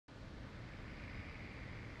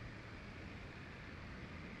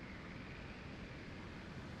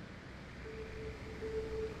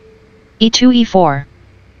e2 e4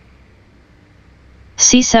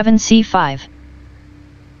 c7 c5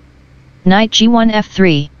 knight g1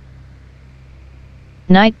 f3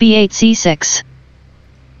 knight b8 c6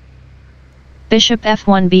 bishop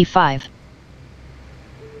f1 b5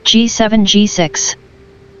 g7 g6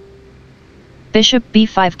 bishop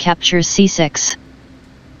b5 captures c6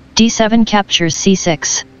 d7 captures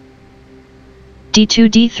c6 d2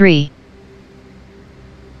 d3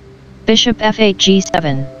 bishop f8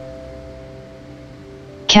 g7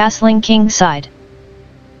 castling king side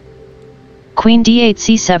queen d8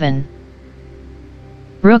 c7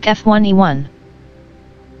 rook f1 e1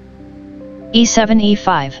 e7 e5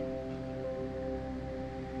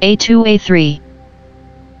 a2 a3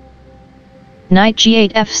 knight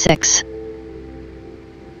g8 f6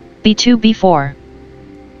 b2 b4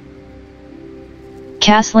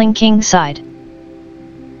 castling king side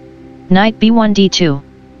knight b1 d2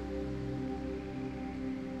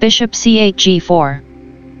 bishop c8 g4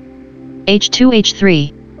 h2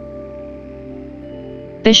 h3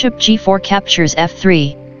 bishop g4 captures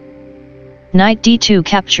f3 knight d2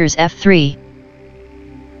 captures f3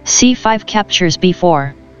 c5 captures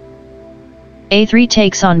b4 a3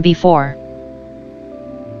 takes on b4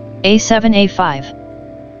 a7 a5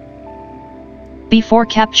 b4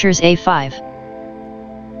 captures a5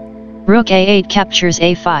 rook a8 captures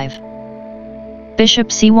a5 bishop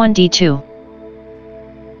c1 d2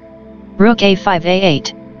 rook a5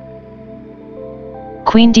 a8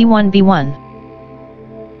 queen d1 b1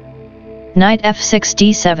 knight f6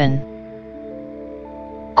 d7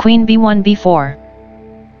 queen b1 b4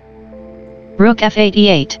 rook f8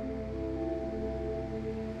 e8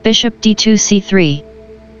 bishop d2 c3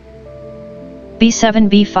 b7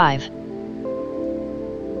 b5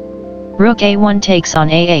 rook a1 takes on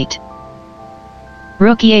a8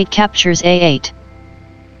 rook e8 captures a8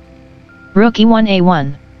 rook e1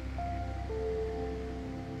 a1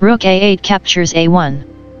 rook a8 captures a1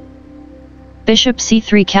 bishop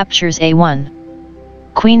c3 captures a1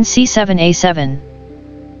 queen c7 a7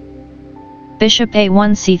 bishop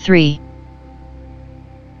a1 c3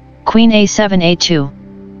 queen a7 a2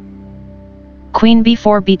 queen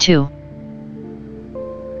b4 b2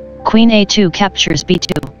 queen a2 captures b2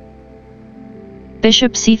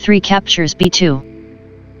 bishop c3 captures b2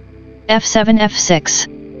 f7 f6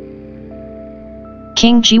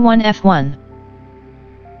 king g1 f1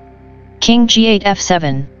 king g8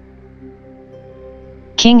 f7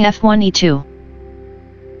 king f1 e2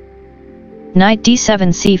 knight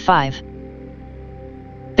d7 c5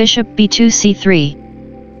 bishop b2 c3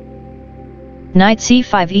 knight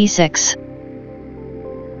c5 e6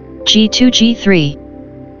 g2 g3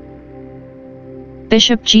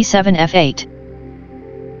 bishop g7 f8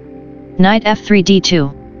 knight f3 d2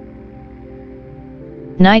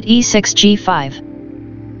 knight e6 g5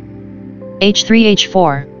 h3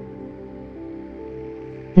 h4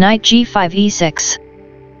 knight g5 e6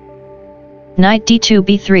 knight d2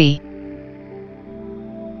 b3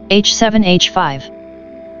 h7 h5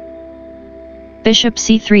 bishop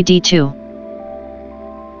c3 d2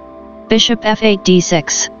 bishop f8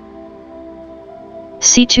 d6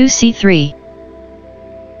 c2 c3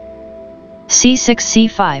 c6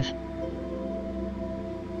 c5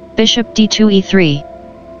 bishop d2 e3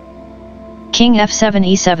 king f7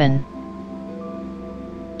 e7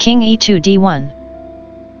 king e2 d1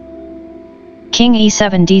 king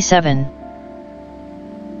e7 d7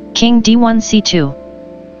 king d1 c2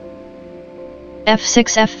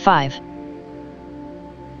 f6 f5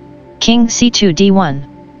 king c2 d1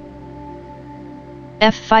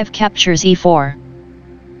 f5 captures e4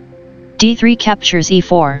 d3 captures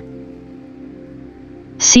e4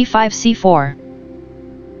 c5 c4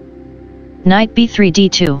 knight b3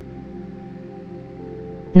 d2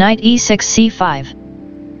 knight e6 c5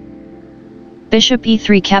 bishop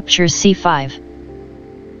e3 captures c5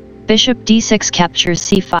 bishop d6 captures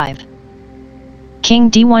c5 king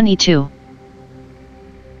d1 e2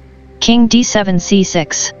 king d7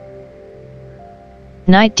 c6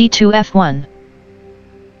 knight d2 f1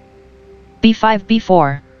 b5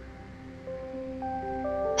 b4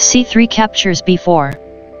 c3 captures b4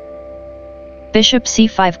 bishop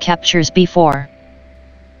c5 captures b4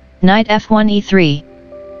 knight f1 e3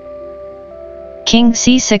 king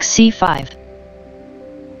c6 c5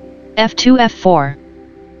 f2 f4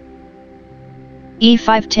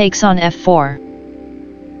 e5 takes on f4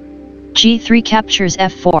 g3 captures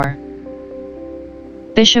f4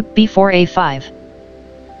 bishop b4 a5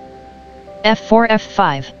 f4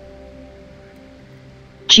 f5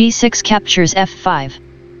 g6 captures f5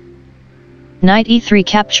 knight e3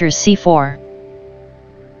 captures c4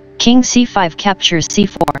 king c5 captures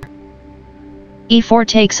c4 e4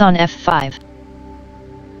 takes on f5.